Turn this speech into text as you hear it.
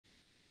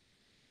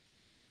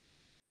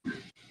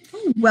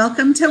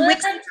Welcome to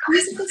Wixie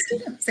Musical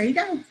Students. There you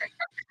go.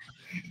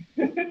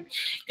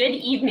 Good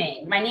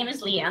evening. My name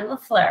is Lianne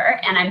LaFleur,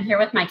 and I'm here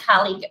with my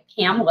colleague,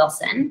 Pam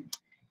Wilson.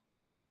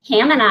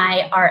 Pam and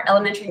I are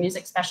elementary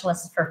music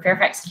specialists for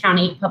Fairfax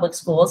County Public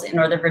Schools in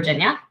Northern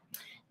Virginia,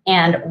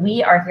 and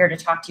we are here to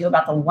talk to you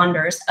about the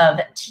wonders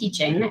of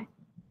teaching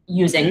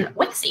using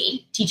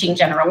Wixie, teaching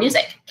general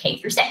music, K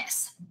through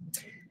 6.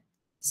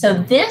 So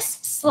this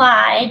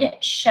slide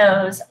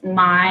shows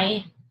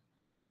my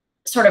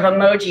sort of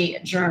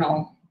emoji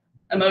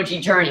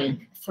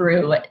journey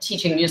through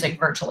teaching music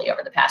virtually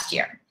over the past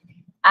year.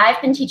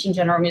 I've been teaching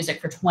general music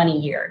for 20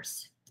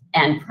 years.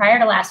 And prior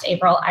to last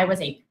April, I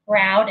was a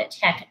proud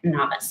tech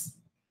novice.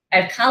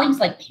 I have colleagues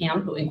like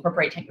Pam who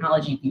incorporate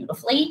technology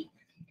beautifully.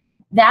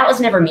 That was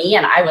never me,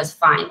 and I was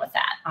fine with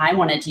that. I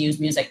wanted to use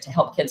music to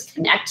help kids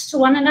connect to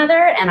one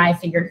another, and I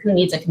figured, who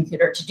needs a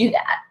computer to do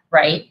that,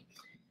 right?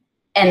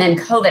 And then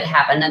COVID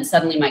happened, and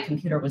suddenly my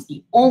computer was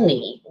the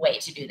only way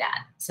to do that.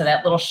 So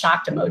that little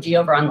shocked emoji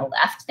over on the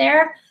left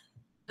there,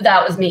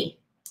 that was me.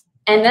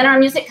 And then our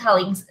music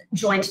colleagues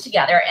joined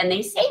together, and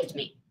they saved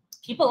me.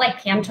 People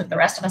like Pam took the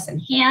rest of us in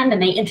hand,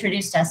 and they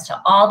introduced us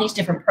to all these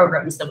different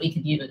programs that we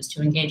could use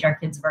to engage our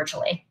kids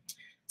virtually.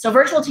 So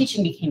virtual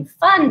teaching became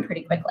fun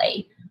pretty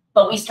quickly,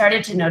 but we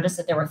started to notice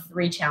that there were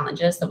 3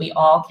 challenges that we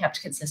all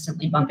kept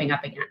consistently bumping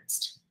up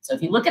against. So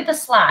if you look at the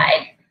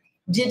slide,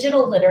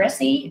 digital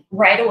literacy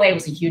right away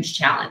was a huge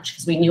challenge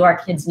because we knew our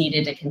kids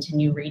needed to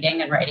continue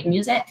reading and writing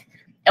music,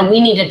 and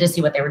we needed to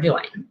see what they were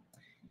doing.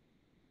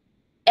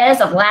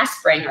 As of last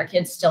spring, our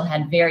kids still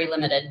had very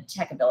limited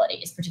tech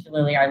abilities,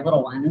 particularly our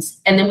little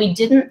ones. And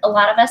then a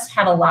lot of us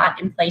have a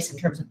lot in place in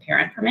terms of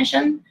parent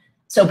permission.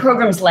 So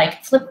programs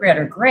like Flipgrid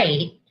are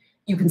great.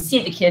 You can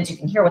see the kids, you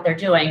can hear what they're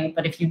doing,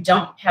 but if you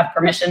don't have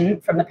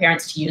permission from the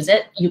parents to use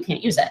it, you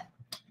can't use it.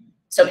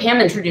 So Pam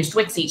introduced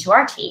Wixie to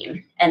our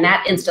team, and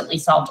that instantly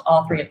solved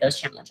all 3 of those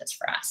challenges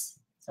for us.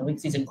 So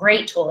Wixie is a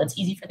great tool. It's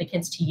easy for the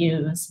kids to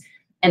use,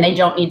 and they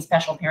don't need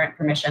special parent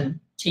permission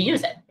to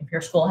use it. If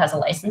your school has a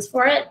license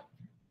for it,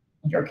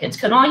 your kids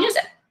can all use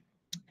it.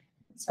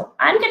 So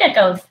I'm going to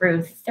go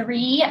through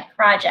 3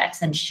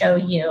 projects and show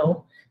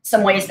you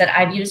some ways that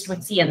I've used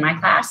Wixie in my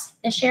class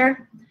this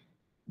year.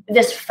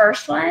 This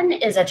first one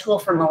is a tool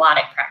for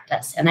melodic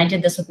practice, and I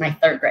did this with my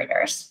 3rd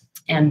graders.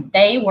 And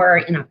they were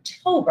in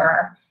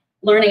October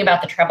learning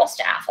about the treble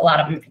staff, a lot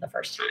of them for the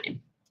first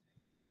time.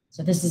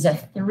 So this is a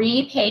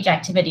 3-page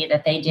activity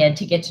that they did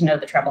to get to know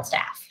the treble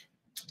staff.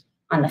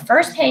 On the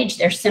first page,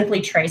 they're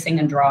simply tracing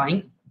and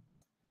drawing.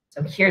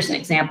 So here's an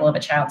example of a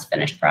child's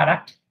finished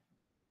product.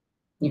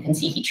 You can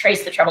see he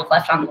traced the treble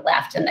clef on the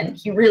left, and then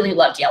he really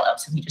loved yellow,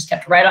 so he just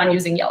kept right on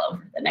using yellow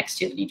for the next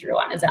 2 that he drew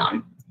on his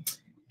own.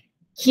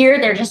 Here,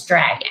 they're just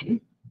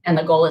dragging, and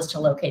the goal is to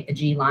locate the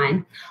G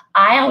line.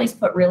 I always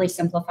put really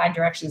simplified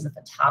directions at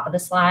the top of the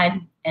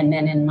slide, and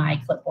then in my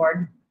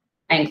clipboard,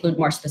 I include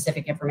more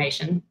specific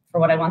information for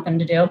what I want them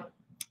to do.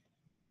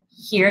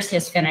 Here's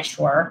his finished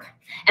work.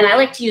 And I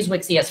like to use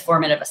Wixie as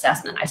formative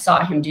assessment. I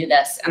saw him do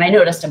this, and I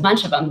noticed a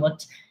bunch of them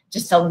looked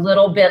just a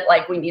little bit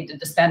like we needed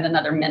to spend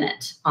another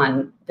minute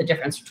on the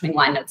difference between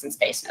line notes and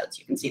space notes.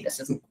 You can see this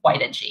isn't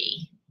quite a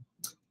G.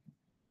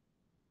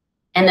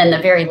 And then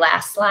the very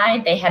last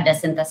slide, they had to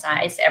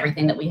synthesize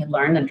everything that we had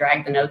learned and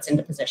drag the notes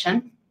into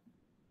position.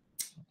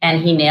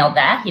 And he nailed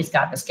that. He's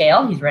got the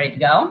scale. He's ready to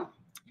go.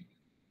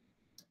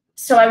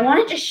 So I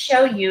wanted to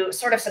show you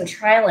sort of some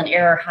trial and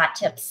error hot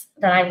tips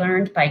that I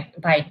learned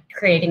by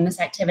creating this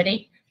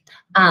activity.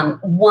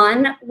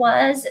 One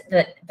was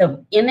that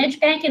the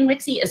image bank in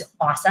Wixie is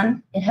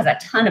awesome. It has a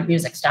ton of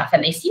music stuff,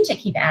 and they seem to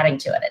keep adding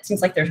to it. It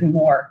seems like there's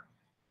more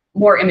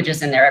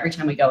images in there every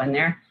time we go in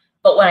there.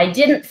 But what I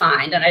didn't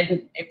find, and I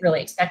didn't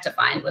really expect to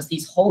find, was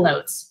these whole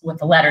notes with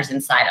the letters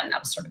inside them.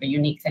 That was sort of a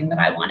unique thing that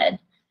I wanted.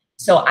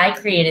 So I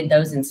created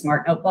those in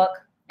Smart Notebook,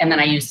 and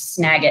then I used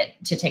Snagit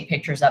to take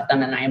pictures of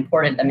them, and I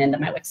imported them into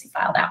my Wixie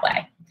file that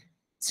way.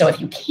 So if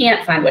you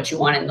can't find what you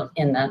want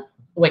in the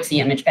Wixie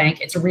image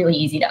bank, it's really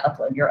easy to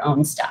upload your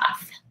own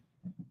stuff.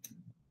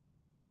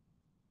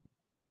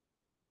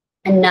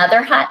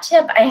 Another hot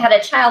tip, I had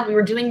a child, we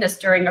were doing this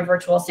during a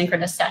virtual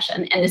synchronous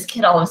session, and this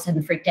kid all of a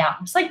sudden freaked out.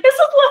 I was like, this is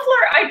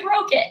LaFleur, I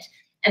broke it.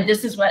 And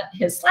this is what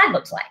his slide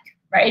looks like,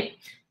 right?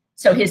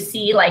 So his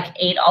C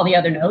ate all the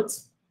other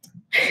notes,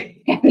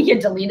 and he had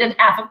deleted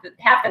half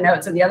the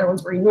notes, and the other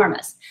ones were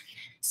enormous.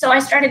 So I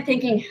started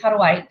thinking, how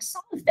do I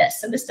solve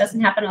this so this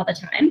doesn't happen all the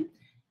time?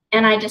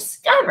 And I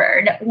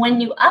discovered when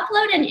you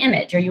upload an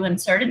image or you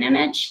insert an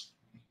image,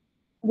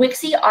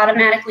 Wixie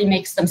automatically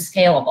makes them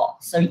scalable.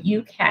 So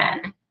you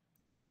can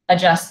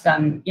adjust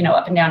them,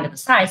 up and down to the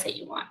size that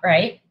you want,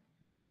 right?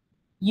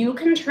 You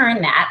can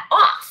turn that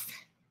off.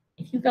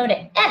 If you go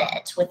to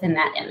edit within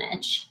that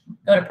image,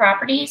 go to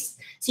properties,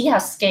 see how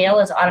scale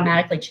is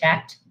automatically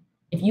checked?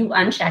 If you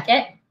uncheck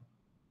it,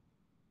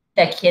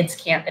 the kids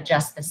can't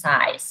adjust the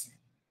size.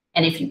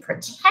 And if you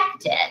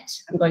protect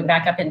it, I'm going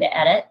back up into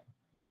edit,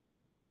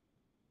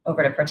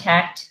 over to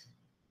protect,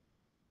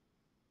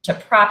 to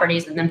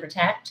properties and then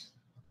protect.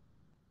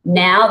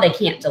 Now they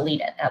can't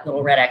delete it. That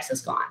little red X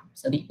is gone.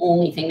 So the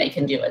only thing they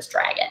can do is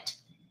drag it.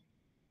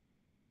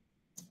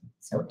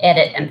 So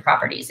edit and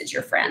properties is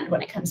your friend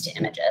when it comes to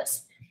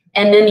images.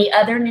 And then the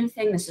other new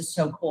thing, this is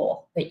so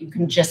cool, that you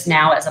can just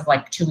now, as of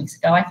like 2 weeks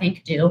ago, I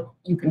think,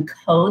 you can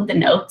code the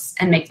notes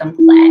and make them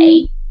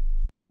play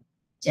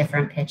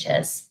different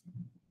pitches.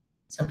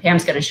 So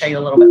Pam's going to show you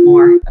a little bit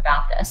more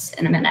about this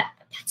in a minute.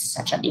 That's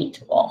such a neat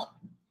tool.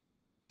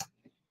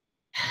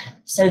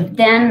 So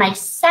then my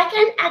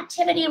second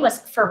activity was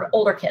for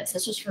older kids.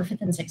 This was for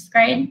 5th and 6th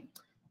grade.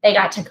 They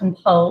got to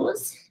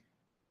compose.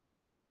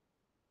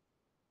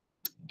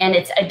 And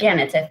it's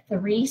a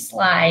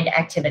 3-slide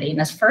activity. And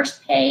this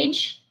first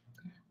page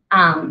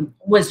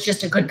was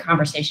just a good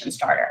conversation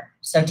starter.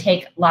 So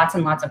take lots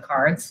and lots of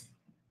cards.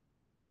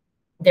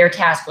 Their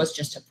task was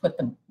just to put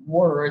the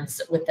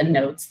words with the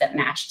notes that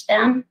matched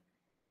them.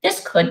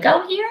 This could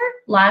go here,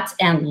 lots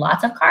and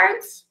lots of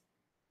cards.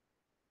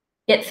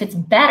 It fits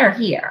better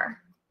here,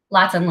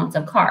 lots and lots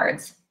of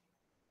cards.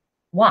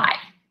 Why?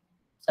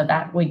 So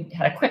that we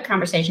had a quick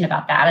conversation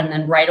about that. And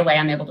then right away,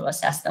 I'm able to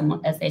assess them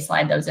as they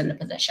slide those into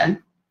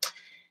position.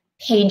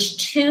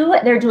 Page 2,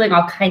 they're doing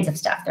all kinds of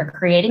stuff. They're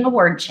creating a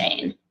word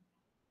chain.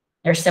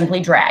 They're simply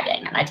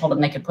dragging. And I told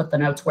them they could put the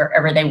notes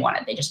wherever they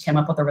wanted. They just came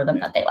up with a rhythm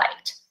that they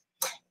liked.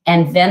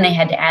 And then they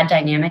had to add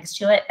dynamics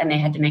to it, and they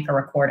had to make a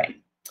recording.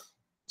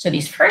 So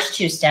these first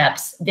 2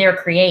 steps, they're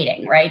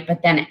creating, right?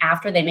 But then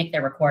after they make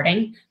their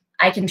recording,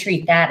 I can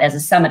treat that as a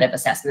summative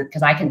assessment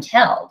because I can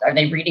tell, are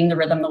they reading the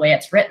rhythm the way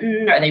it's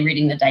written? Are they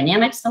reading the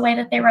dynamics the way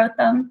that they wrote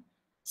them?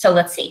 So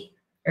let's see.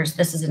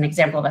 This is an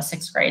example of a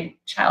 6th grade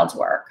child's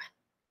work.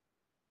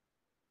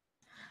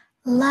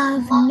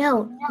 Love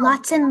note,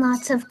 lots and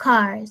lots of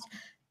cars.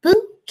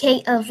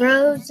 Bouquet of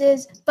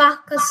roses,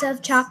 box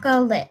of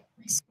chocolate.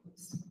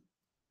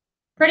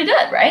 Pretty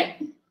good,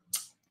 right?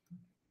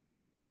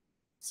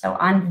 So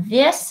on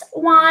this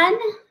one,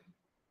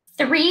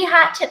 3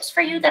 hot tips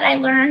for you that I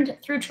learned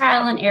through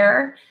trial and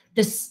error.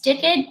 The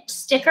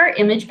sticker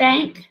image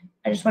bank.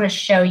 I just want to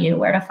show you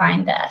where to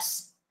find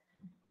this.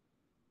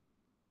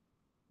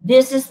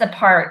 This is the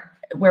part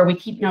where we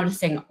keep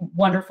noticing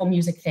wonderful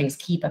music things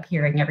keep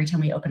appearing. Every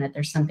time we open it,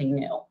 there's something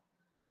new.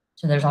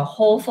 So there's a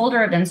whole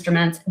folder of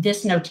instruments.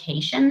 This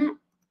notation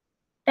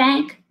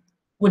bank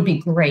would be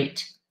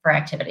great for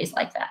activities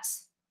like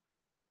this.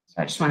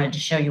 So I just wanted to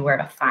show you where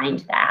to find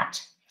that.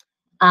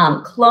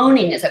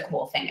 Cloning is a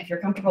cool thing. If you're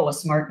comfortable with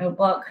Smart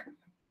Notebook,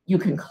 you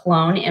can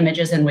clone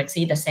images in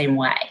Wixie the same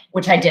way,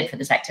 which I did for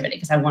this activity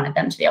because I wanted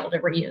them to be able to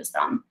reuse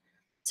them.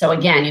 So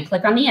again, you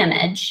click on the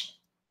image,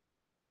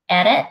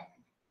 edit,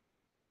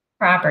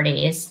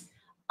 properties,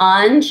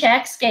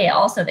 uncheck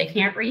scale so they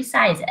can't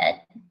resize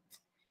it.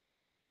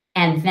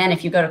 And then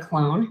if you go to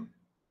clone,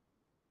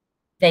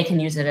 they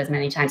can use it as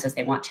many times as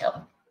they want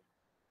to.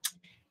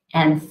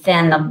 And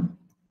then the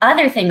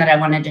other thing that I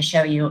wanted to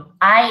show you,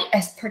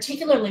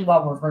 particularly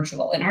while we're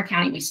virtual, in our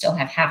county, we still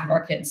have half of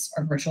our kids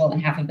are virtual and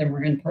half of them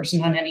are in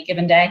person on any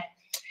given day.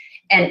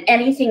 And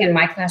anything in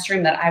my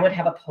classroom that I would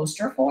have a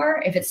poster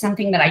for, if it's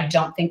something that I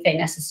don't think they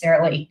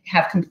necessarily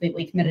have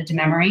completely committed to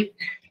memory,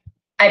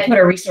 I put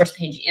a resource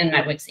page in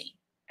my Wixie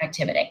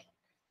activity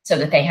so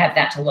that they have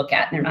that to look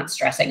at and they're not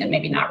stressing and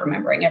maybe not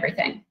remembering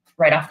everything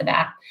right off the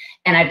bat.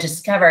 And I've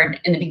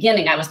discovered in the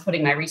beginning, I was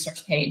putting my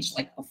resource page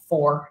like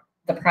before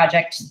the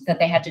project that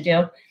they had to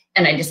do.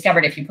 And I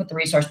discovered if you put the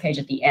resource page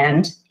at the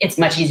end, it's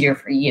much easier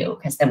for you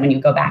because then when you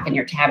go back and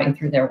you're tabbing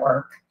through their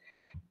work,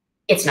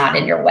 it's not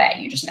in your way.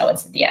 You just know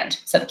it's at the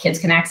end. So the kids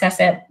can access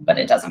it, but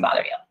it doesn't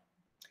bother you.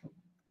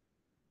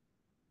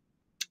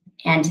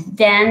 And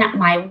then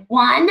my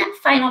one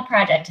final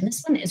project, and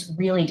this one is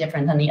really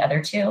different than the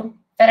other 2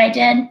 that I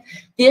did.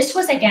 This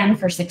was again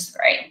for 6th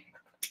grade.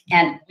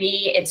 And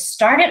it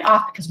started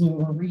off because we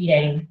were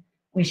reading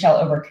We Shall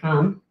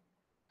Overcome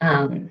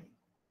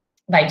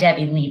by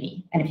Debbie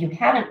Levy. And if you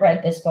haven't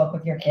read this book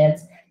with your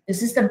kids,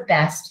 this is the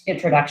best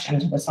introduction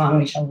to the song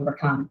We Shall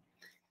Overcome.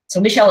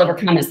 So We Shall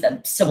Overcome is the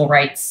civil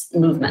rights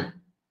movement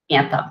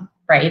anthem,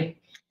 right?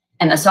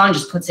 And the song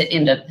just puts it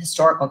into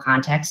historical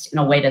context in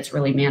a way that's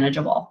really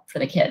manageable for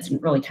the kids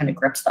and really kind of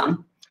grips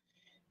them.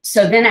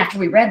 So then after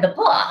we read the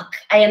book,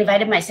 I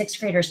invited my 6th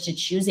graders to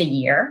choose a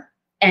year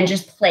and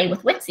just play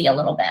with Wixie a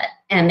little bit.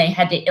 And they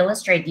had to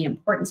illustrate the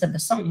importance of the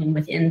song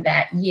within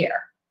that year.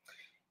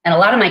 And a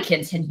lot of my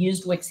kids had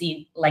used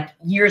Wixie like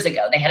years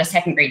ago. They had a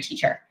 2nd grade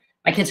teacher.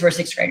 My kids who are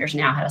 6th graders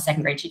now had a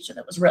 2nd grade teacher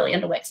that was really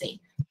into Wixie.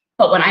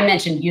 But when I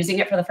mentioned using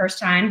it for the first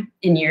time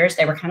in years,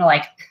 they were kind of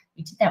like,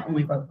 we did that when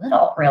we were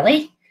little,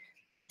 really?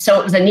 So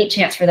it was a neat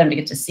chance for them to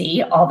get to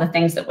see all the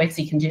things that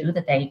Wixie can do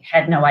that they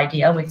had no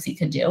idea Wixie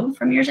could do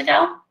from years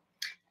ago.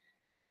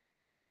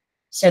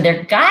 So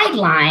their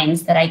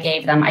guidelines that I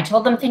gave them, I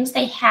told them things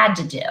they had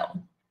to do.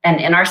 And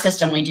in our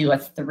system, we do a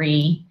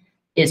 3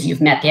 is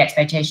you've met the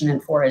expectation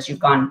and 4 is you've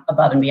gone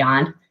above and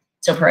beyond.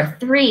 So for a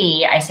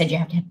 3, I said you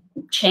have to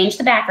change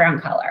the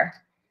background color.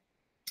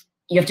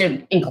 You have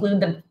to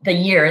include the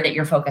year that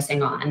you're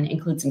focusing on,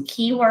 include some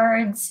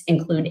keywords,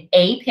 include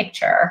a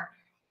picture,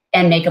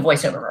 and make a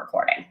voiceover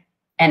recording.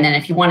 And then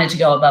if you wanted to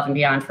go above and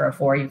beyond for a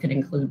 4, you could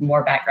include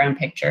more background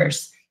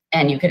pictures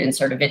and you could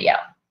insert a video.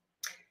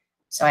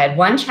 So I had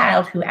one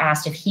child who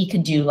asked if he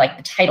could do like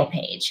the title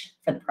page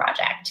for the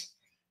project.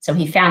 So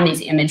he found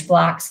these image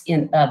blocks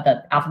in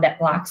the alphabet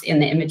blocks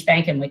in the image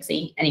bank in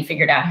Wixie, and he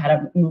figured out how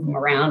to move them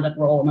around and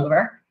roll them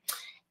over.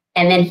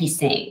 And then he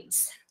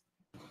sings.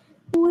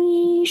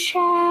 We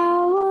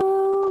shall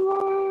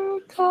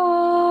overcome.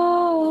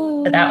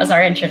 So that was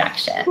our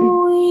introduction.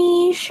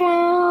 We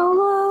shall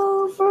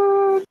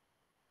overcome.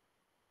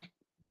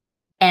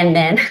 And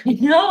then, I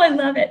know, I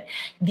love it.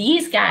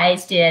 These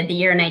guys did the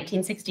year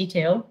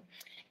 1962,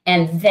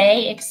 and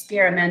they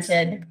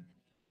experimented.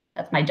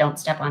 That's my don't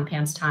step on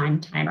Pam's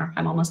timer.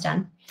 I'm almost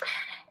done.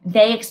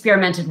 They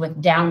experimented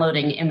with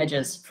downloading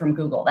images from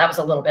Google. That was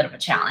a little bit of a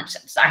challenge.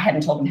 So I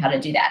hadn't told them how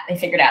to do that. They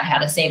figured out how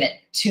to save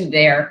it to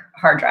their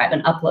hard drive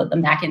and upload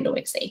them back into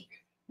Wixie.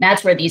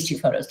 That's where these 2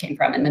 photos came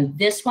from. And then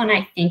this one,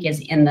 I think,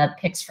 is in the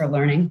Pics for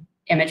Learning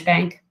image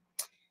bank.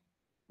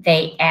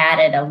 They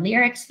added a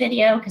lyrics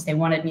video because they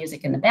wanted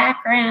music in the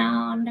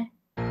background.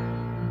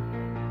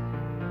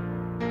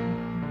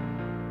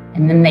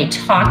 And then they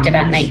talked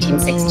about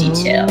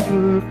 1962.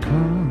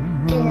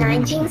 In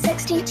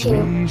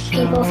 1962,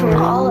 people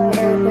from all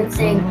over would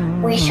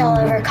sing We Shall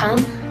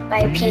Overcome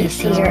by Pete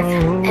Seeger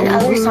and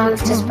other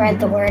songs to spread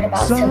the word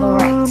about civil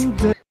rights.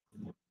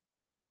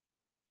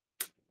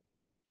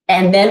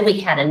 And then we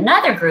had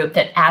another group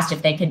that asked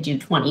if they could do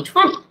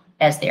 2020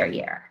 as their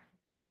year.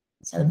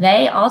 So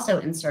they also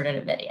inserted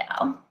a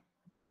video.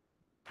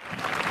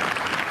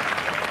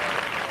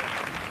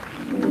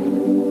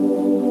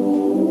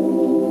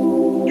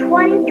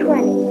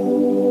 2020,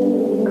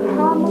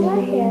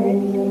 Kamala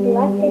Harris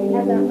elected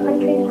as our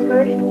country's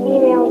first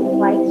female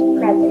vice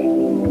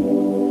president.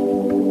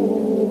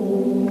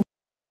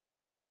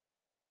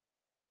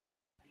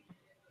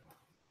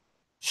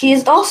 She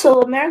is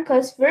also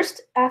America's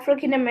first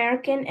African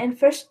American and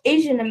first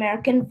Asian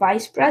American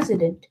vice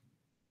president.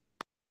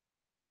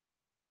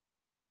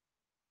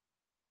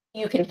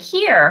 You can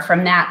hear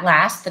from that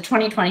the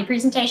 2020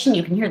 presentation,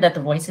 you can hear that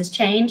the voices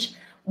change.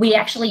 We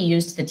actually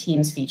used the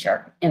Teams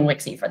feature in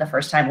Wixie for the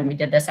first time when we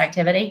did this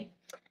activity.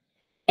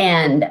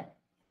 And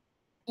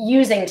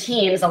using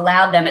Teams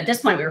allowed them, at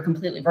this point we were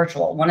completely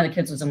virtual. One of the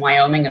kids was in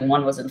Wyoming and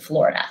one was in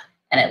Florida,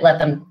 and it let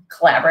them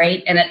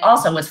collaborate. And it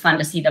also was fun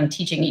to see them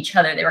teaching each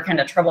other. They were kind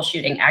of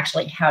troubleshooting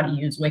actually how to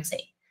use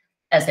Wixie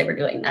as they were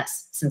doing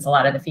this, since a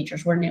lot of the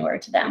features were newer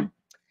to them.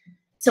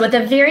 So at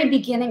the very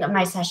beginning of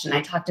my session,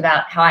 I talked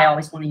about how I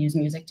always want to use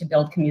music to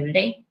build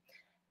community.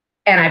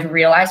 And I've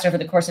realized over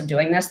the course of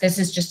doing this, this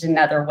is just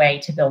another way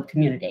to build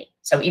community.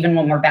 So even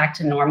when we're back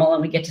to normal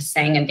and we get to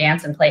sing and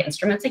dance and play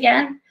instruments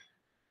again,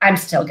 I'm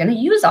still going to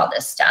use all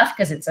this stuff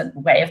because it's a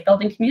way of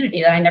building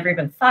community that I never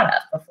even thought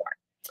of before.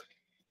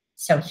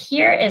 So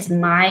here is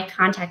my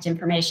contact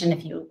information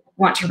if you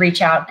want to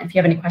reach out. If you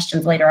have any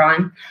questions later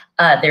on,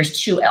 there's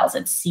 2 L's.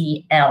 It's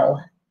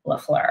CL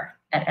LaFleur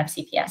at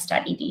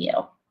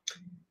fcps.edu.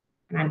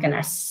 And I'm going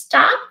to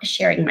stop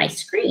sharing my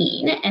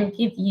screen and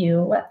give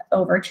you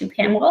over to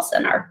Pam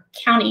Wilson, our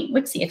county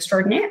Wixie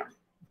extraordinaire.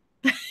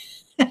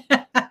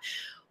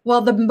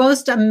 Well, the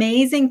most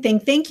amazing thing,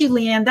 thank you,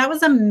 Lianne. That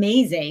was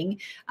amazing.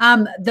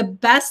 The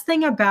best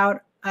thing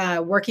about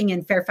working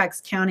in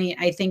Fairfax County,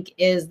 I think,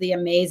 is the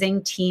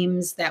amazing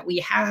teams that we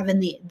have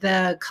and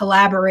the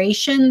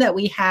collaboration that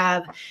we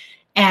have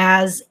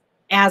as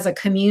a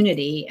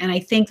community. And I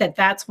think that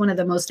that's one of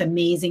the most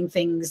amazing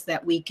things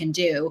that we can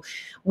do.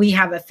 We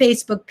have a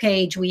Facebook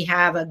page, we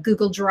have a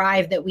Google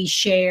Drive that we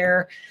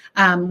share.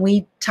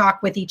 We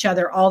talk with each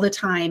other all the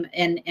time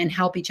and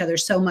help each other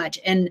so much.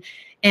 And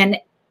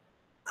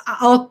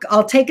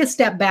I'll take a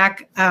step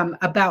back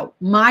about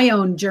my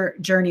own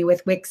journey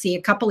with Wixie.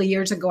 A couple of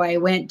years ago, I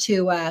went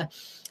to a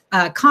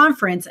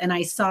conference and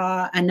I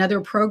saw another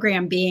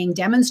program being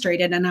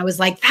demonstrated, and I was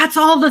like, that's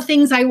all the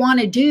things I want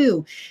to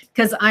do,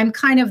 because I'm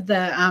kind of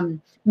the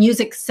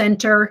music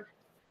center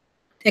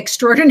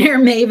extraordinaire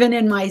maven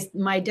in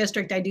my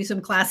district. I do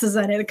some classes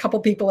on it. A couple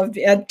people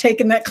have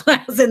taken that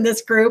class in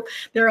this group.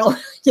 They're all,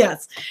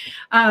 yes.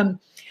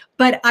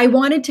 But I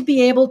wanted to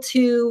be able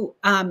to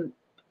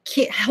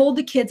hold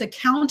the kids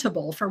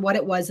accountable for what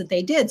it was that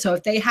they did. So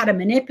if they had a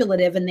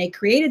manipulative and they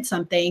created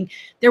something,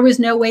 there was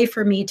no way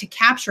for me to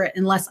capture it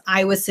unless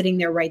I was sitting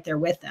there right there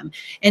with them.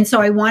 And so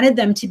I wanted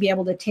them to be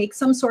able to take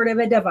some sort of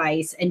a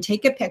device and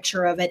take a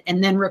picture of it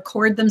and then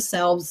record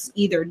themselves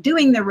either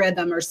doing the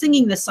rhythm or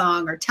singing the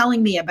song or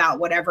telling me about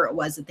whatever it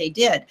was that they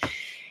did.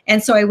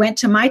 And so I went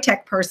to my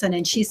tech person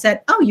and she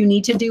said, oh, you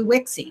need to do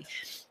Wixie.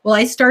 Well,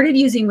 I started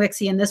using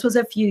Wixie, and this was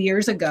a few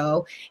years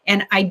ago,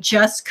 and I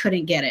just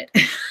couldn't get it.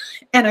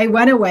 And I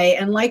went away,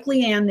 and like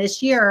Lianne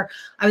this year,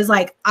 I was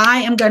like, I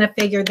am going to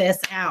figure this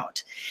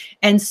out.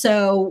 And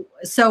so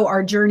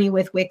our journey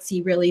with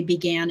Wixie really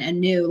began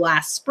anew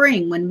last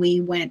spring when we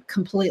went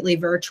completely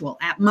virtual.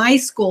 At my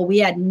school, we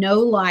had no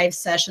live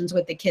sessions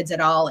with the kids at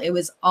all. It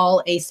was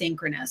all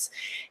asynchronous.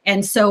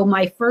 And so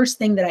my first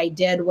thing that I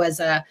did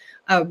was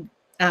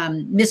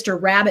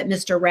Mr.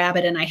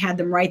 Rabbit, and I had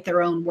them write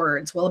their own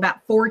words. Well,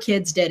 about 4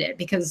 kids did it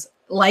because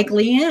like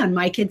Lianne,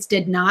 my kids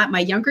did not,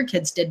 my younger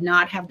kids did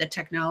not have the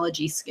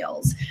technology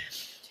skills.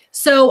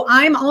 So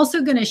I'm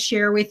also going to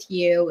share with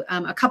you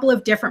a couple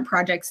of different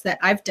projects that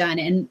I've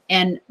done.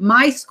 And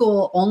my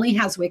school only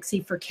has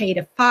Wixie for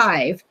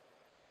K-5.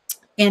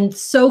 And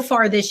so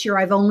far this year,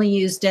 I've only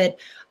used it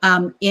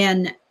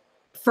in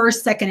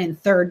first, second, and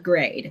third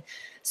grade.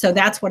 So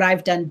that's what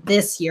I've done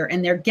this year.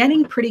 And they're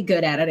getting pretty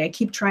good at it. I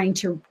keep trying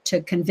to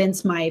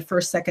convince my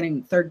first, second,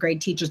 and third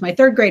grade teachers. My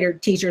third grader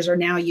teachers are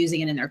now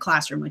using it in their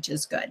classroom, which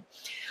is good.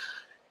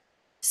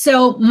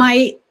 So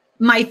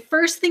my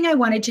first thing I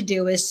wanted to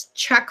do is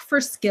check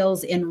for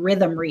skills in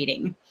rhythm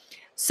reading.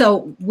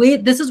 So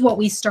this is what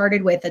we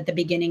started with at the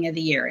beginning of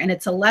the year. And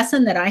it's a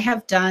lesson that I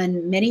have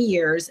done many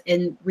years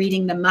in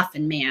reading The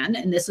Muffin Man.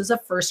 And this is a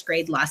first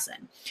grade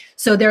lesson.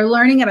 So they're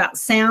learning about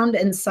sound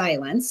and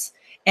silence.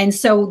 And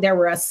so there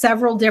were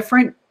several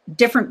different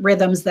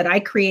rhythms that I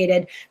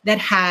created that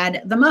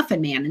had the Muffin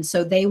Man. And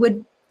so they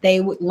would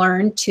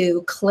learn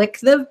to click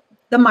the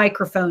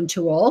microphone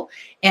tool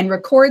and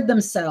record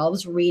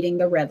themselves reading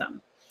the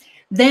rhythm.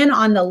 Then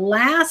on the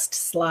last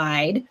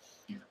slide,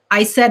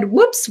 I said,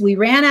 whoops, we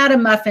ran out of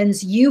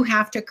muffins. You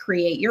have to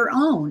create your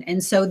own.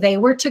 And so they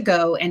were to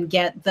go and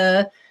get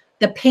the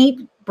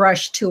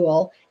paintbrush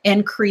tool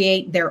and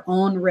create their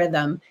own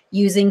rhythm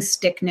using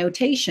stick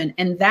notation.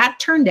 And that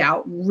turned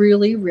out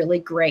really, really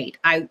great.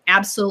 I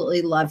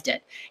absolutely loved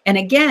it. And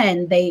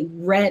again, they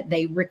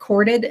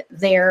recorded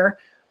their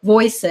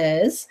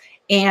voices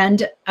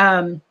and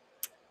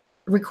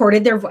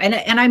recorded their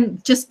and I'm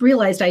just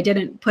realized I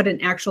didn't put an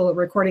actual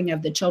recording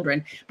of the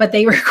children, but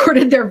they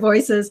recorded their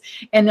voices,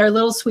 and their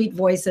little sweet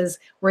voices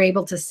were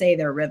able to say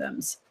their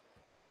rhythms.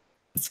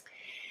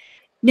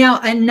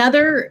 Now,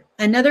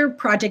 another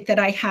project that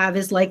I have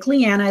is like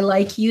Lianne. I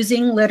like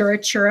using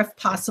literature if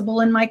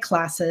possible in my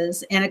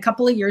classes. And a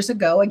couple of years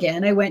ago,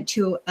 again, I went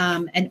to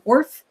an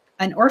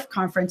ORF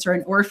conference or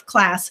an ORF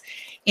class,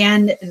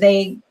 and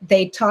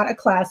they taught a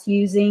class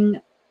using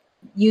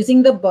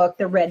the book,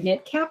 The Red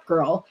Knit Cap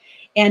Girl.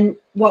 And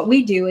what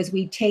we do is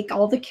we take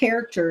all the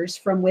characters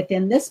from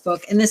within this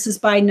book, and this is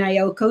by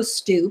Nyoko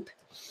Stoop.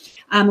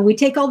 We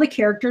take all the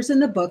characters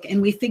in the book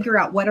and we figure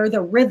out what are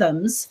the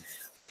rhythms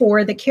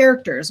for the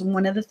characters. And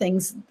one of the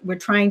things, we're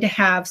trying to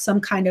have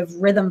some kind of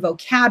rhythm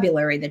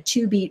vocabulary, the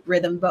 2-beat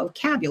rhythm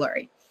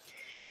vocabulary.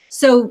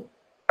 So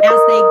as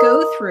they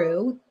go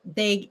through,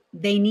 they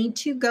need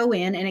to go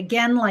in, and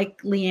again, like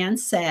Lianne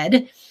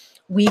said,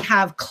 we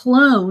have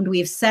cloned,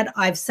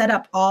 I've set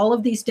up all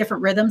of these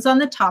different rhythms on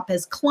the top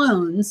as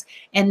clones,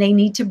 and they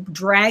need to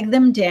drag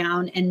them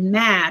down and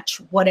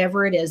match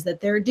whatever it is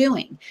that they're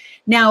doing.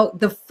 Now,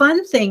 the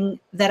fun thing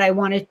that I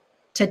wanted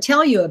to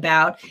tell you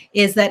about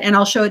is that, and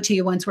I'll show it to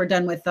you once we're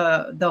done with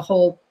the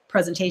whole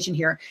presentation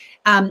here,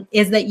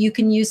 is that you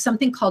can use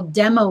something called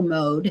demo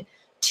mode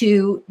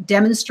to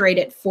demonstrate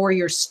it for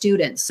your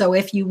students. So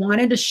if you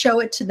wanted to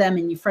show it to them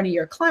in front of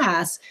your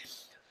class,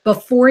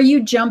 before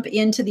you jump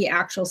into the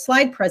actual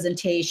slide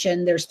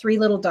presentation, there's 3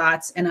 little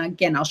dots. And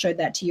again, I'll show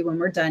that to you when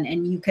we're done.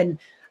 And you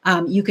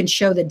can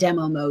show the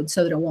demo mode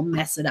so that it won't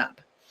mess it up.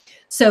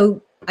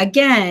 So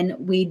again,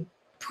 we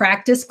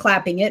practice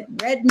clapping it,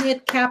 Red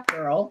Knit Cap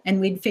Girl,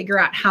 and we'd figure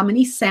out how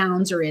many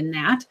sounds are in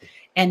that.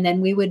 And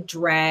then we would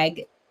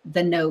drag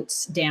the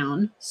notes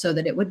down so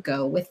that it would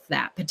go with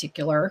that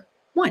particular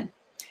one.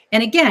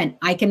 And again,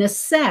 I can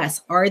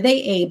assess, are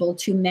they able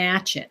to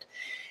match it?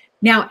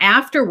 Now,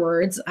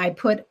 afterwards, I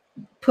put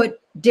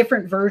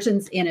different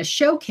versions in a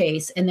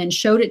showcase and then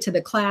showed it to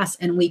the class,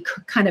 and we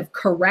kind of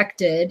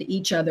corrected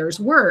each other's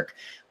work,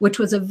 which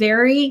was a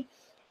very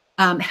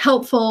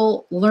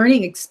helpful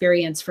learning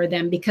experience for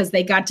them, because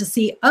they got to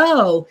see,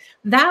 oh,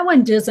 that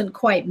one doesn't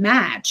quite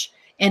match.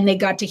 And they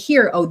got to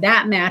hear, oh,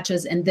 that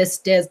matches and this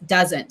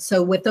doesn't.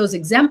 So with those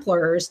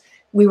exemplars,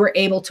 we were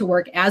able to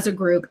work as a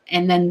group.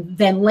 And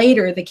then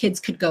later the kids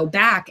could go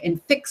back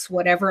and fix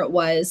whatever it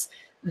was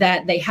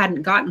that they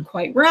hadn't gotten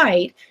quite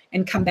right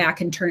and come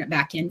back and turn it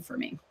back in for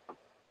me.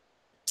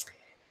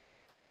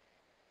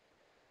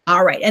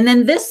 All right. And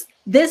then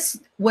this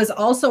was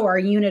also our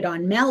unit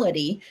on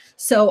melody.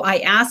 So I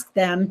asked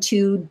them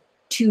to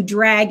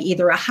drag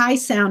either a high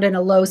sound and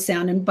a low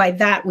sound. And by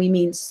that, we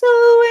mean so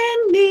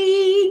and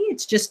me.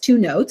 It's just 2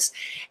 notes.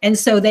 And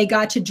so they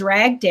got to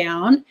drag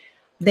down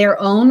their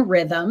own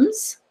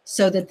rhythms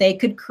so that they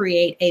could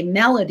create a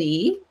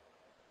melody.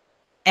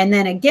 And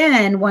then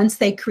again, once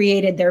they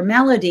created their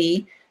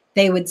melody,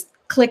 they would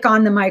click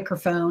on the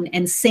microphone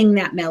and sing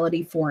that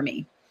melody for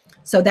me.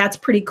 So that's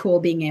pretty cool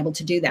being able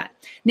to do that.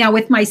 Now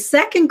with my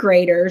second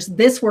graders,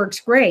 this works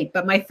great,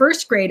 but my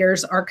first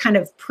graders are kind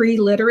of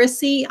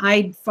pre-literacy.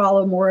 I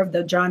follow more of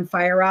the John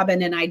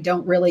Feyerabend, and I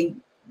don't really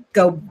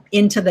go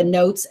into the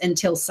notes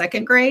until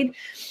second grade.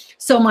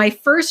 So my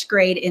first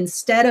grade,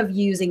 instead of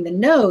using the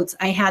notes,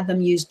 I had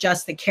them use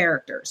just the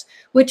characters,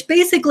 which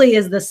basically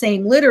is the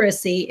same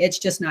literacy. It's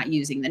just not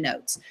using the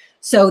notes.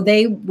 So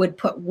they would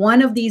put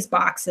one of these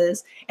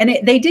boxes, and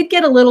they did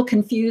get a little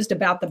confused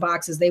about the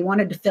boxes. They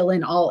wanted to fill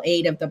in all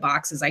 8 of the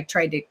boxes. I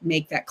tried to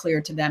make that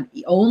clear to them.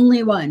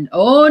 Only one,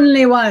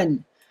 only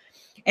one.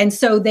 And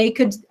so they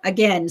could,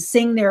 again,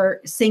 sing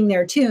their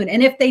tune.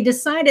 And if they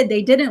decided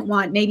they didn't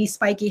want maybe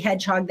Spiky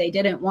Hedgehog,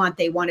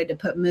 they wanted to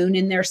put Moon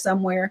in there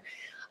somewhere,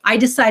 I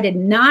decided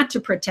not to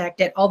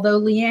protect it. Although,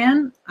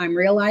 Lianne, I'm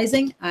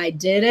realizing I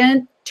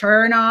didn't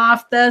turn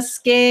off the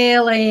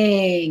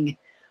scaling.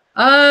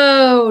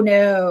 Oh,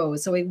 no.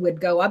 So we would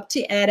go up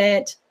to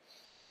edit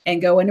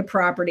and go into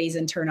properties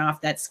and turn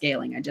off that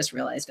scaling. I just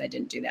realized I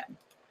didn't do that.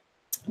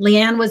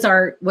 Lianne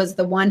was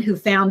the one who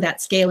found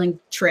that scaling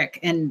trick,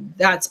 and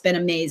that's been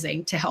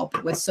amazing to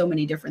help with so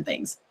many different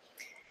things.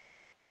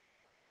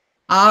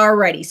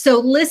 Alrighty,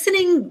 so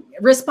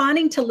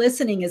responding to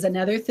listening is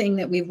another thing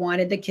that we've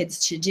wanted the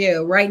kids to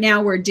do. Right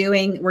now we're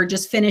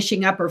just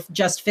finishing up or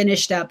just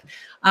finished up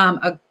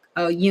a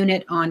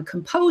unit on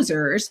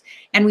composers,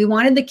 and we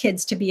wanted the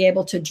kids to be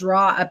able to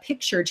draw a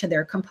picture to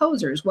their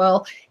composers.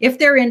 Well, if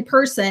they're in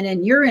person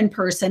and you're in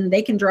person,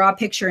 they can draw a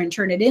picture and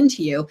turn it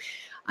into you.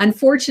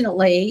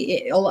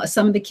 Unfortunately,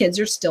 some of the kids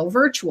are still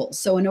virtual.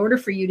 So in order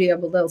for you to be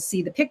able to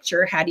see the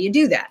picture, how do you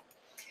do that?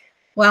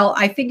 Well,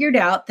 I figured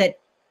out that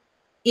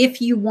if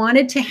you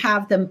wanted to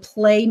have them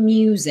play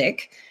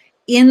music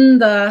in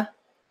the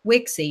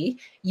Wixie,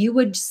 you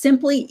would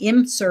simply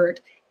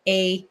insert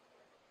a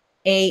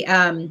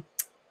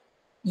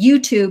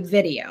YouTube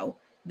video,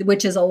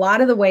 which is a lot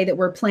of the way that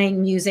we're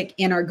playing music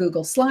in our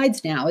Google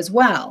Slides now as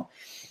well.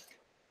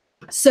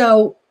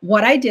 So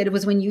what I did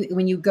was when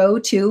you go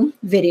to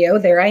video,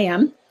 there I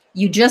am,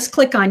 you just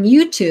click on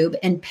YouTube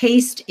and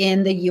paste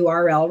in the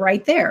URL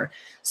right there.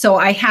 So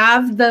I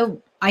have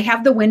the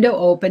window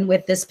open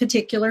with this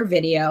particular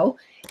video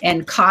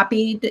and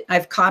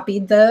I've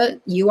copied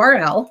the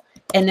URL.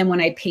 And then when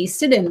I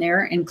paste it in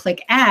there and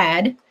click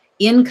add,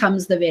 in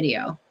comes the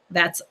video.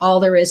 That's all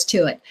there is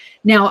to it.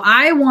 Now,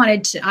 I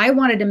wanted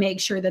to make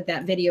sure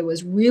that video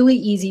was really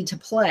easy to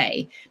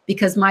play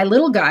because my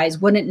little guys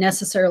wouldn't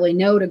necessarily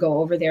know to go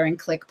over there and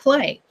click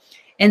play.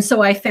 And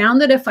so I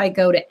found that if I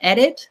go to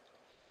edit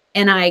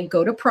and I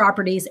go to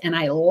properties and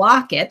I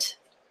lock it,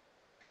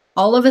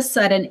 all of a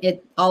sudden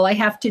all I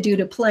have to do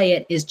to play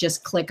it is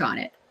just click on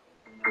it.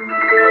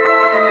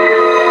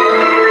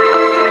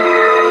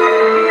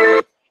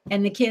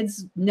 And the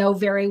kids know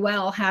very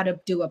well how to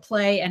do a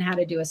play and how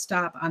to do a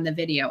stop on the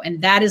video. And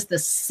that is the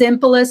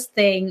simplest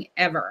thing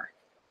ever.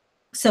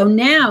 So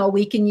now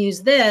we can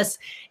use this.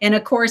 And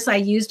of course, I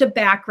used a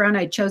background.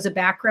 I chose a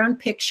background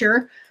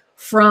picture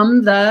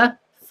from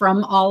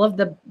all of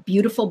the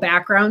beautiful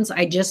backgrounds.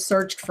 I just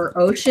searched for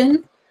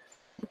ocean.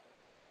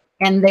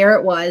 And there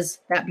it was,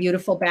 that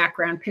beautiful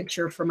background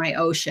picture for my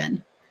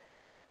ocean.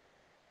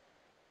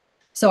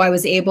 So I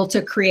was able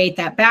to create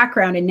that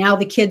background, and now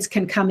the kids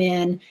can come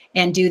in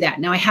and do that.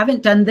 Now, I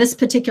haven't done this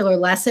particular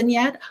lesson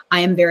yet. I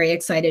am very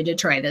excited to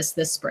try this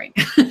spring.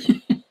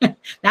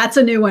 That's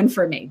a new one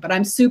for me, but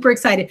I'm super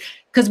excited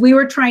because we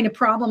were trying to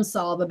problem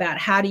solve about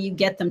how do you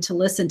get them to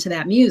listen to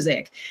that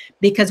music,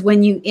 because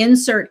when you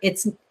insert,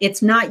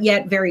 it's not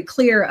yet very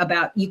clear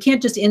about, you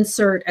can't just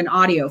insert an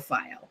audio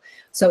file.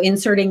 So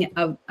inserting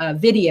a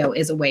video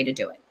is a way to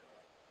do it.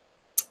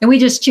 And we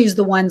just choose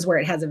the ones where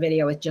it has a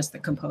video with just the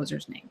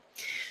composer's name.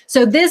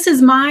 So this is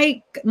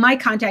my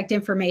contact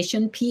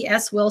information,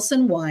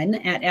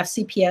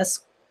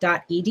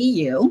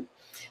 pswilson1@fcps.edu.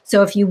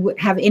 So if you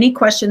have any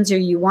questions or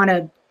you want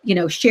to,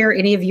 share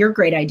any of your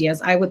great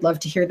ideas, I would love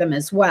to hear them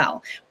as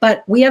well.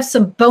 But we have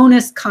some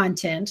bonus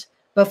content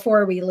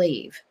before we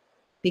leave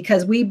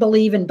because we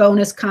believe in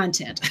bonus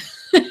content.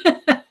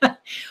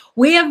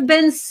 We have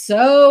been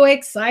so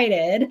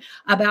excited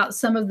about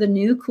some of the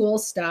new cool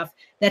stuff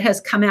that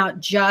has come out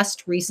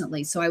just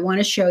recently. So I want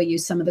to show you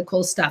some of the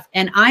cool stuff.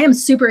 And I am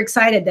super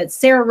excited that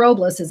Sarah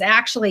Robles is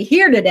actually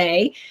here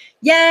today.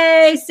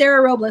 Yay,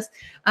 Sarah Robles,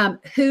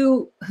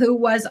 who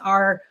was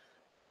our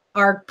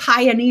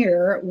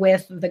pioneer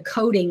with the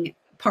coding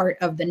part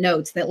of the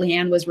notes that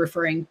Lianne was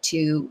referring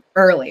to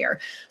earlier.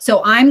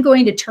 So I'm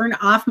going to turn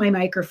off my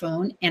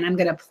microphone and I'm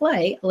going to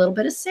play a little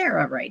bit of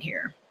Sarah right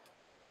here.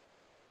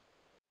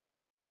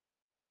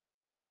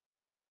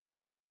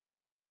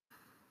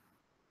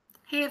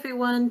 Hey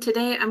everyone,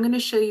 today I'm going to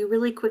show you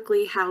really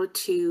quickly how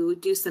to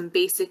do some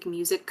basic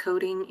music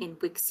coding in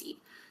Wixie.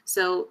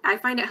 So I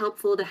find it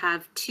helpful to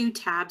have two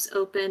tabs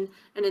open,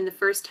 and in the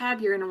first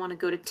tab you're going to want to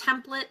go to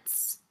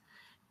templates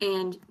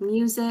and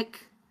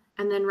music,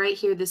 and then right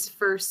here this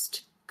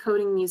first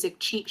coding music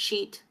cheat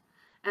sheet,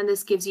 and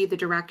this gives you the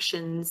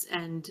directions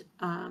and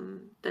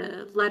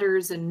the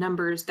letters and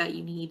numbers that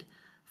you need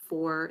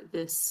for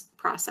this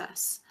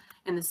process.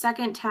 In the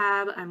second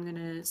tab I'm going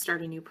to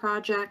start a new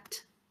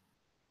project.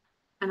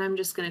 And I'm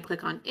just going to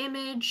click on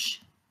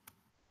image,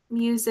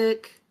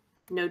 music,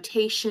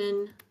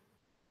 notation,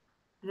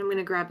 and I'm going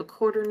to grab a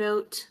quarter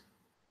note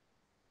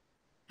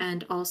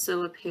and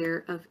also a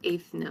pair of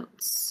eighth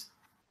notes.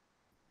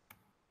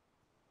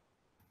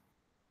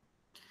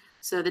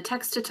 So the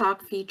text to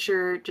talk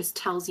feature just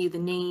tells you the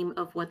name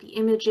of what the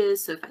image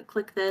is. So if I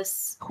click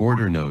this,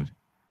 quarter note,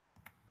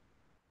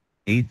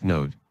 eighth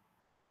note.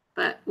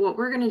 But what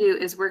we're going to do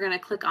is we're going to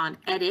click on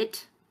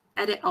edit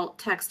alt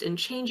text and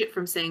change it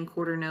from saying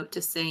quarter note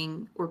to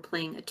saying or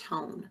playing a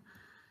tone.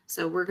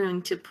 So we're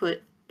going to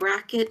put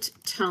bracket,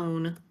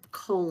 tone,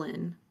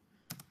 colon.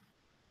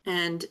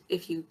 And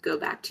if you go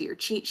back to your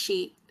cheat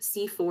sheet,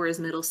 C4 is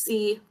middle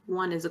C,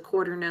 1 is a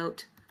quarter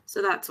note.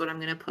 So that's what I'm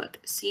going to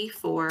put,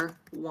 C4,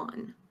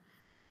 1,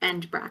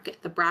 end bracket.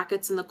 The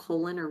brackets and the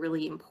colon are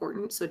really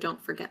important, so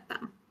don't forget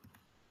them.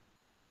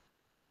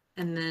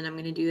 And then I'm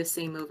going to do the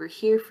same over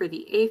here for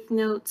the eighth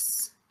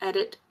notes,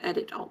 edit,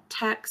 edit alt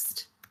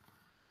text,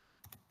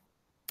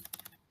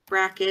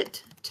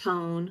 bracket,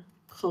 tone,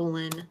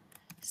 colon,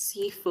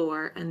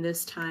 C4, and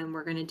this time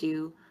we're going to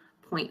do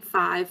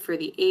 0.5 for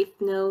the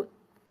eighth note,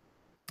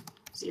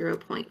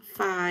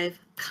 0.5,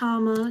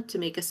 comma, to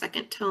make a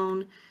second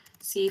tone,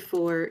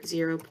 C4,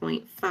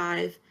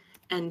 0.5,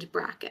 end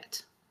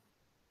bracket.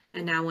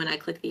 And now when I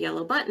click the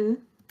yellow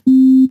button,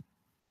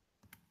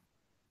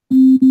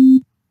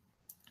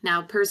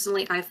 now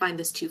personally I find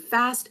this too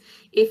fast.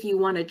 If you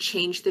want to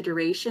change the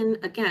duration,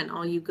 again,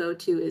 all you go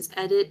to is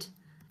edit,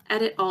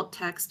 edit alt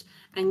text,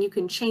 and you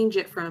can change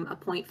it from a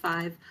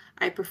 0.5.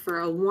 I prefer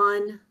a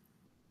 1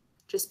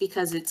 just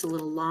because it's a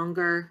little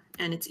longer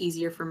and it's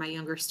easier for my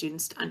younger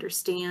students to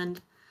understand.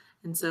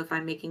 And so if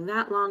I'm making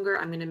that longer,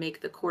 I'm going to make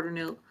the quarter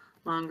note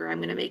longer. I'm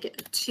going to make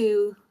it a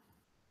 2.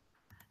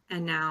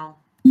 And now,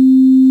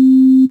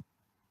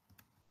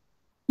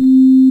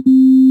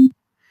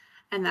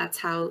 and that's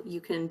how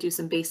you can do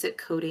some basic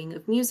coding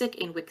of music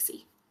in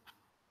Wixie.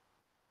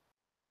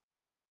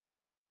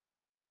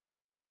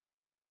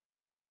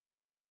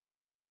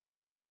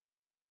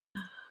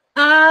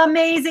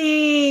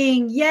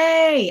 Amazing.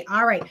 Yay.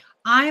 All right.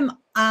 I'm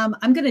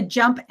going to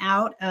jump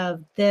out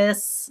of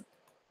this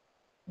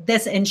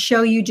and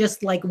show you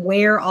just like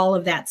where all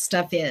of that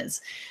stuff is.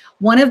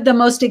 One of the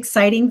most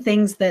exciting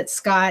things that,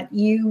 Scott,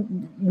 you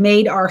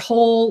made our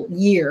whole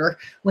year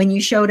when you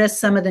showed us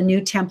some of the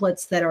new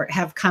templates that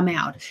have come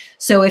out.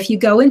 So if you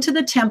go into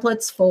the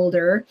templates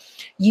folder,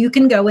 you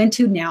can go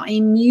into now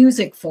a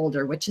music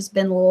folder, which has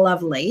been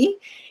lovely.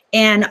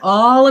 And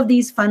all of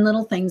these fun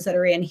little things that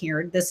are in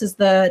here. This is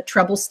the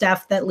treble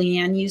stuff that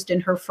Lianne used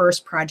in her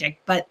first project.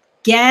 But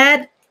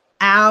get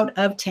out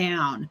of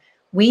town.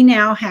 We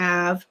now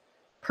have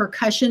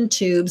percussion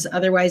tubes,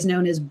 otherwise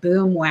known as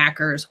boom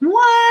whackers.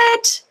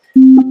 What?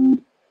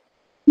 And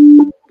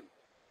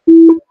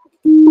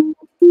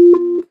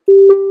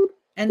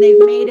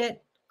they've made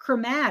it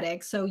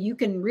chromatic, so you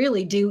can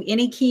really do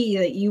any key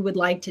that you would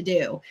like to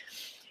do.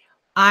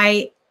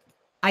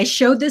 I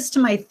showed this to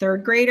my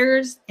third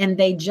graders and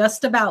they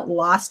just about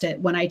lost it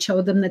when I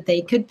showed them that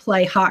they could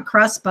play hot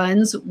cross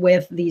buns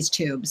with these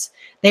tubes.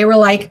 They were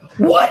like,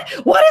 what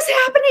is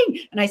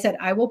happening? And I said,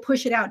 I will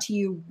push it out to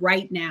you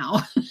right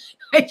now.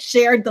 I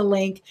shared the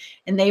link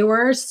and they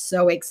were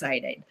so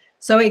excited.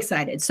 So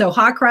excited. So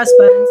hot cross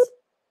buns.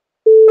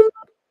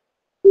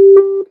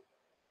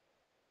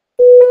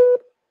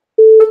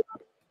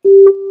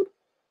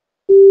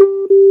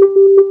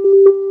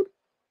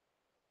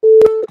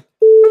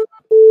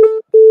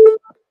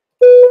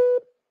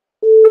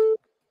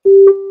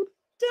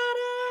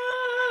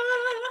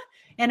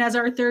 And as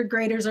our third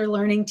graders are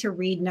learning to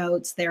read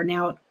notes,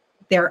 you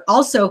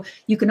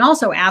can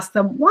also ask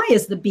them, why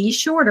is the B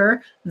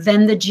shorter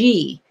than the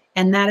G?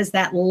 And that is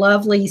that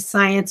lovely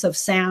science of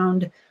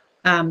sound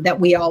that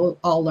we all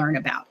learn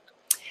about.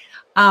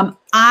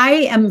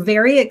 I am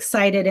very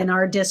excited in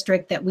our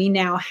district that we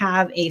now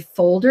have a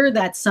folder.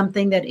 That's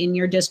something that in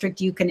your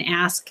district you can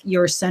ask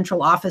your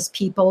central office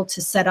people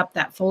to set up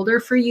that folder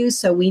for you.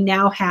 So we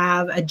now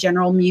have a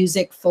general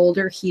music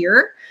folder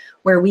here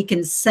where we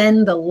can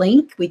send the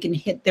link. We can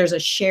hit, there's a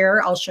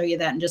share. I'll show you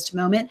that in just a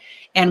moment.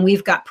 And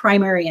we've got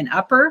primary and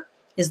upper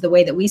is the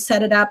way that we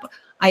set it up.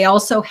 I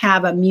also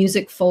have a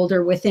music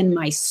folder within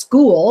my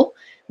school,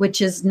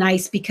 which is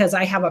nice because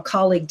I have a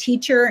colleague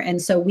teacher.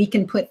 And so we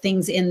can put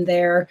things in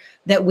there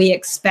that we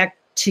expect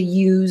to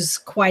use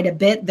quite a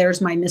bit.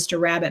 There's my Mr.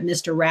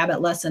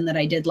 Rabbit lesson that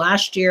I did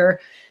last year.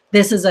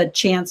 This is a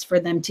chance for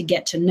them to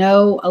get to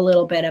know a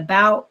little bit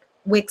about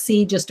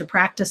Wixie, just to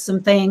practice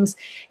some things.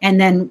 And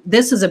then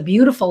this is a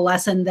beautiful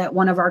lesson that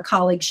one of our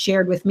colleagues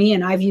shared with me,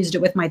 and I've used it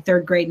with my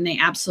third grade and they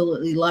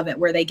absolutely love it,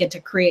 where they get to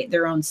create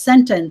their own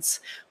sentence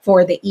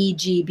for the E,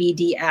 G, B,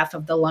 D, F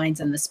of the lines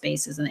and the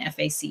spaces, and the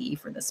FACE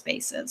for the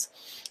spaces.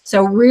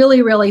 So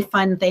really, really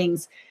fun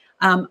things.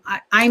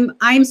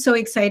 I'm so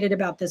excited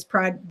about this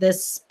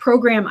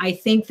program. I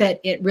think that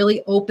it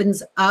really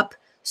opens up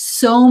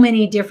so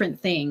many different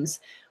things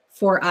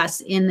for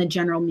us in the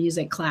general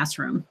music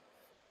classroom.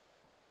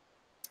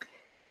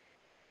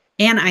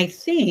 And I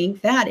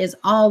think that is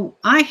all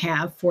I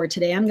have for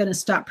today. I'm going to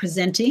stop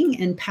presenting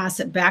and pass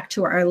it back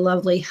to our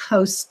lovely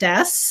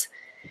hostess,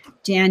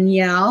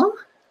 Danielle.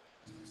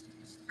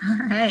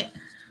 All right.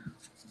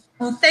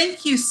 Well,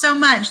 thank you so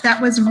much.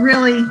 That was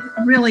really,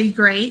 really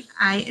great.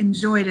 I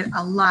enjoyed it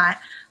a lot.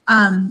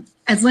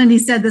 As Lindy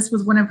said, this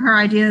was one of her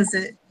ideas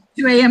at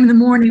 2 a.m. in the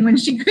morning when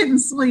she couldn't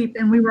sleep,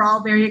 and we were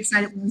all very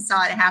excited when we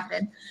saw it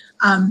happen.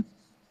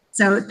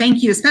 So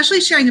thank you,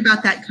 especially sharing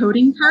about that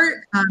coding part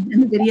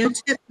and the video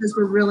tips. Those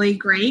were really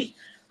great.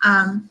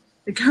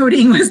 The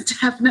coding was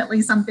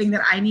definitely something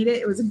that I needed.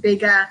 It was a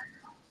big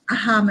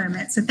aha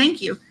moment. So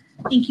thank you.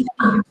 Thank you.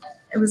 Thank you.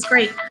 It was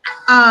great.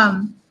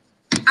 All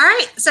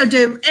right. So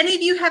do any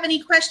of you have any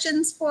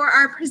questions for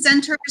our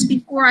presenters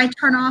before I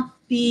turn off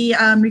the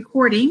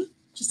recording,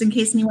 just in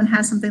case anyone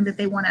has something that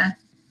they want to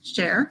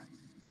share?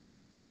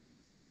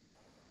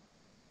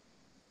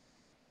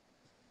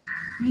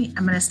 All right.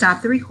 I'm going to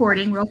stop the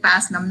recording real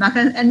fast, and I'm not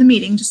going to end the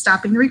meeting, just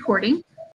stopping the recording.